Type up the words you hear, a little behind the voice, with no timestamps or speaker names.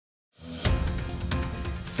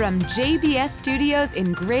from JBS Studios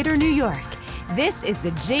in Greater New York, this is the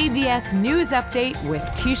JBS News Update with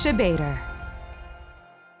Teisha Bader.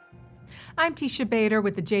 I'm Teisha Bader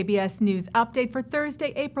with the JBS News Update for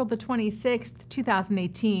Thursday, April the 26th,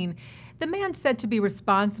 2018. The man said to be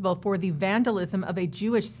responsible for the vandalism of a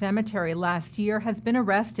Jewish cemetery last year has been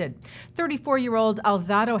arrested. 34-year-old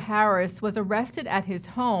Alzado Harris was arrested at his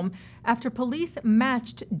home after police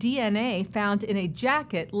matched DNA found in a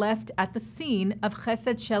jacket left at the scene of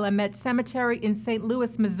Chesed Shel Emet Cemetery in St.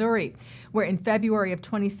 Louis, Missouri, where in February of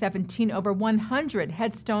 2017 over 100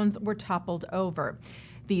 headstones were toppled over.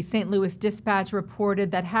 The St. Louis Dispatch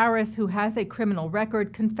reported that Harris, who has a criminal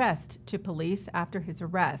record, confessed to police after his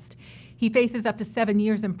arrest. He faces up to 7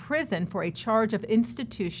 years in prison for a charge of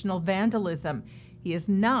institutional vandalism. He is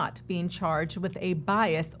not being charged with a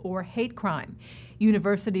bias or hate crime.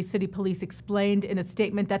 University City Police explained in a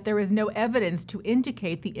statement that there is no evidence to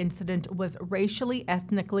indicate the incident was racially,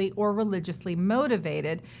 ethnically, or religiously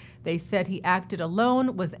motivated. They said he acted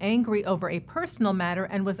alone, was angry over a personal matter,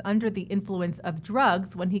 and was under the influence of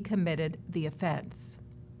drugs when he committed the offense.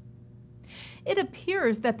 It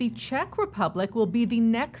appears that the Czech Republic will be the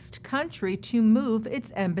next country to move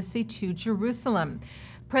its embassy to Jerusalem.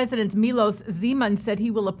 President Milos Zeman said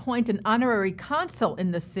he will appoint an honorary consul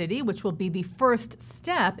in the city, which will be the first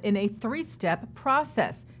step in a three-step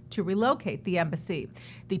process to relocate the embassy.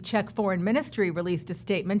 The Czech Foreign Ministry released a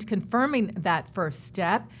statement confirming that first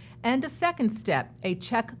step, and a second step, a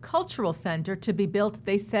Czech cultural center to be built,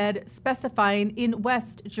 they said, specifying in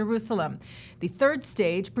West Jerusalem. The third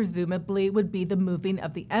stage presumably would be the moving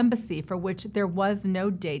of the embassy, for which there was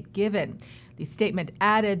no date given. The statement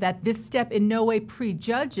added that this step in no way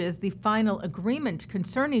prejudges the final agreement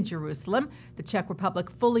concerning Jerusalem. The Czech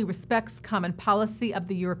Republic fully respects common policy of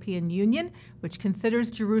the European Union, which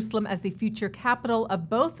considers Jerusalem as the future capital of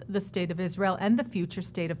both the State of Israel and the future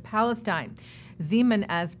State of Palestine. Zeman,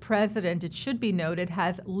 as president, it should be noted,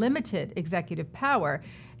 has limited executive power,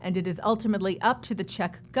 and it is ultimately up to the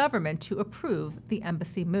Czech government to approve the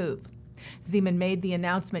embassy move. Zeman made the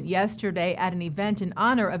announcement yesterday at an event in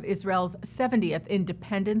honor of Israel's 70th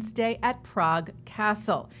Independence Day at Prague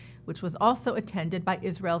Castle, which was also attended by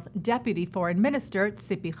Israel's Deputy Foreign Minister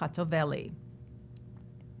Tzipi Chatoveli.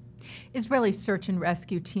 Israeli search and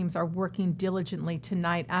rescue teams are working diligently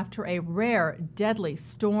tonight after a rare, deadly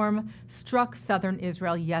storm struck southern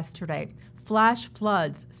Israel yesterday. Flash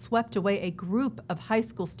floods swept away a group of high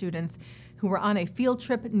school students who were on a field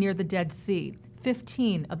trip near the Dead Sea.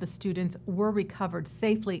 15 of the students were recovered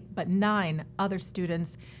safely, but 9 other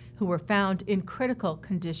students who were found in critical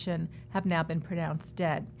condition have now been pronounced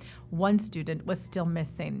dead. 1 student was still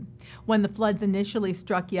missing. When the floods initially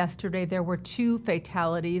struck yesterday, there were 2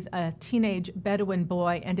 fatalities, a teenage Bedouin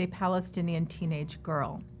boy and a Palestinian teenage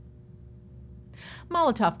girl.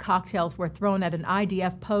 Molotov cocktails were thrown at an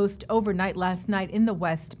IDF post overnight last night in the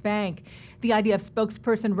West Bank. The IDF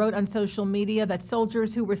spokesperson wrote on social media that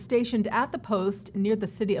soldiers who were stationed at the post near the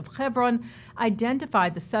city of Hebron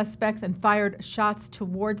identified the suspects and fired shots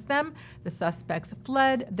towards them. The suspects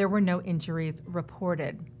fled. There were no injuries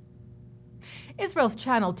reported. Israel's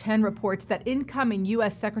Channel 10 reports that incoming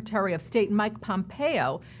U.S. Secretary of State Mike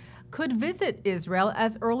Pompeo could visit Israel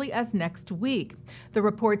as early as next week. The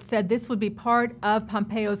report said this would be part of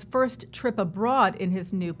Pompeo's first trip abroad in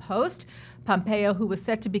his new post. Pompeo, who was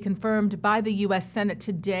set to be confirmed by the U.S. Senate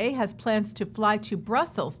today, has plans to fly to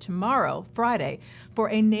Brussels tomorrow, Friday, for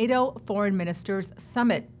a NATO foreign ministers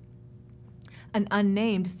summit. An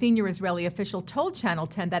unnamed senior Israeli official told Channel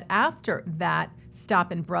 10 that after that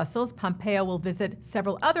stop in Brussels, Pompeo will visit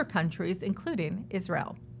several other countries, including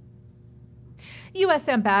Israel. U.S.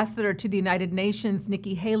 Ambassador to the United Nations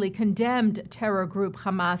Nikki Haley condemned terror group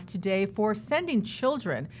Hamas today for sending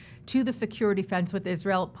children to the security fence with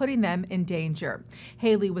Israel, putting them in danger.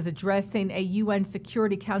 Haley was addressing a UN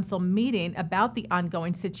Security Council meeting about the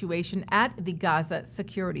ongoing situation at the Gaza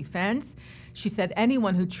security fence. She said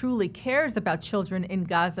anyone who truly cares about children in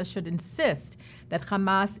Gaza should insist that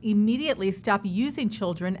Hamas immediately stop using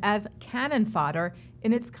children as cannon fodder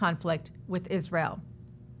in its conflict with Israel.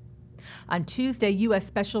 On Tuesday, U.S.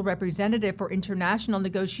 Special Representative for International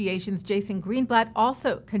Negotiations Jason Greenblatt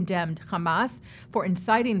also condemned Hamas for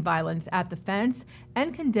inciting violence at the fence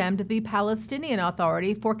and condemned the Palestinian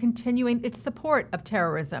Authority for continuing its support of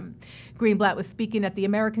terrorism. Greenblatt was speaking at the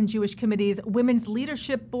American Jewish Committee's Women's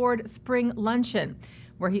Leadership Board Spring Luncheon,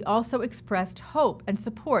 where he also expressed hope and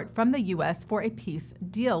support from the U.S. for a peace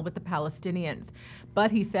deal with the Palestinians.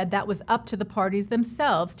 But he said that was up to the parties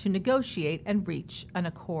themselves to negotiate and reach an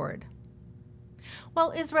accord.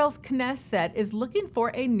 Well, Israel's Knesset is looking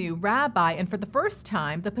for a new rabbi, and for the first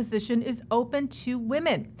time, the position is open to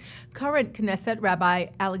women. Current Knesset Rabbi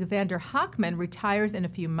Alexander Hochman retires in a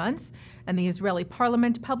few months, and the Israeli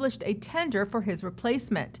parliament published a tender for his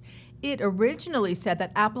replacement. It originally said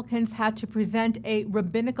that applicants had to present a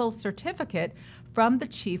rabbinical certificate from the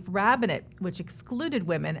chief rabbinate, which excluded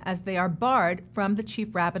women as they are barred from the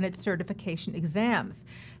chief rabbinate certification exams.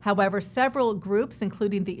 However, several groups,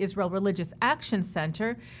 including the Israel Religious Action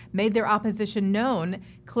Center, made their opposition known,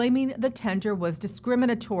 claiming the tender was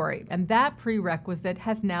discriminatory, and that prerequisite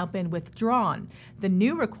has now been withdrawn. The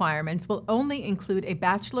new requirements will only include a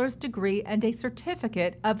bachelor's degree and a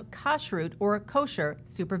certificate of kashrut or kosher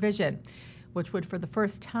supervision, which would for the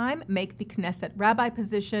first time make the Knesset rabbi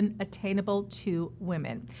position attainable to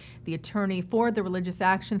women. The attorney for the Religious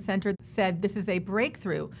Action Center said this is a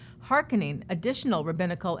breakthrough, hearkening additional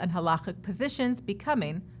rabbinical and halachic positions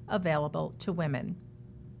becoming available to women.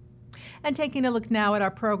 And taking a look now at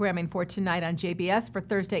our programming for tonight on JBS for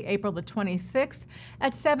Thursday, April the 26th.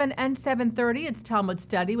 At 7 and 7:30, it's Talmud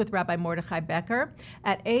Study with Rabbi Mordechai Becker.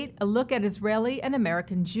 At 8, a look at Israeli and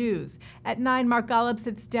American Jews. At 9, Mark Golub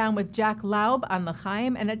sits down with Jack Laub on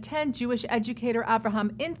L'chaim. And at 10, Jewish educator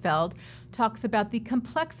Avraham Infeld talks about the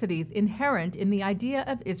complexities inherent in the idea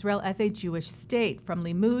of Israel as a Jewish state from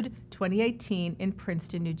Limud 2018 in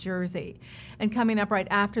Princeton, New Jersey. And coming up right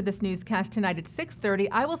after this newscast tonight at 6:30,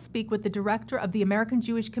 I will speak with the director of the American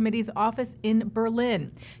Jewish Committee's office in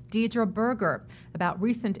Berlin, Deidre Berger, about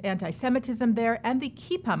recent anti-Semitism there and the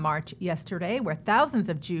Kippah March yesterday, where thousands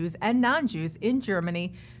of Jews and non-Jews in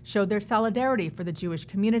Germany showed their solidarity for the Jewish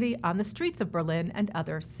community on the streets of Berlin and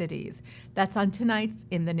other cities. That's on tonight's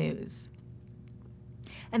In the News.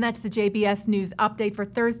 And that's the JBS News Update for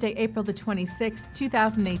Thursday, April the 26th,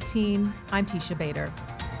 2018. I'm Teisha Bader.